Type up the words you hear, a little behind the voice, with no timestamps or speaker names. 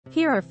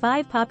Here are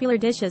 5 popular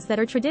dishes that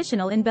are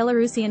traditional in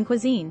Belarusian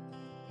cuisine.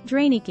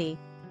 Draniki.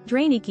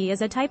 Draniki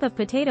is a type of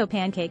potato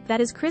pancake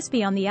that is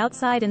crispy on the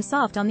outside and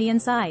soft on the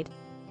inside.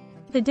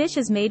 The dish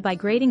is made by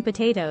grating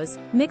potatoes,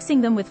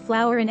 mixing them with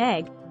flour and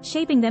egg,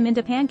 shaping them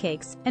into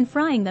pancakes, and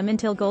frying them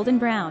until golden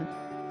brown.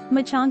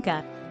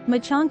 Machonka.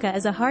 Machonka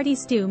is a hearty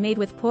stew made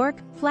with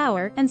pork,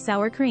 flour, and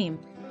sour cream.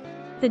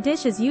 The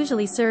dish is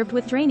usually served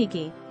with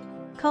draniki.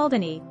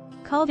 Kaldani.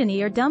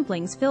 Kaldani are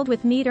dumplings filled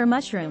with meat or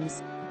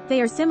mushrooms. They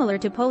are similar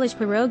to Polish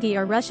pierogi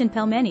or Russian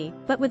pelmeni,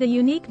 but with a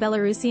unique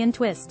Belarusian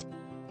twist.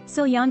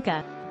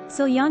 Silyanka.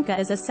 Silyanka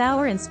is a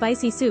sour and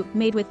spicy soup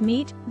made with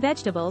meat,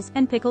 vegetables,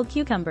 and pickled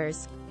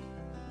cucumbers.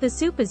 The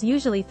soup is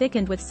usually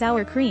thickened with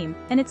sour cream,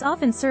 and it's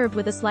often served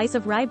with a slice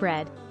of rye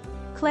bread.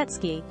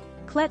 Kletski.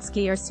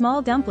 Kletski are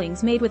small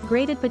dumplings made with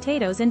grated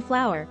potatoes and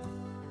flour.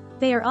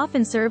 They are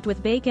often served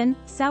with bacon,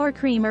 sour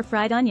cream or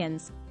fried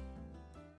onions.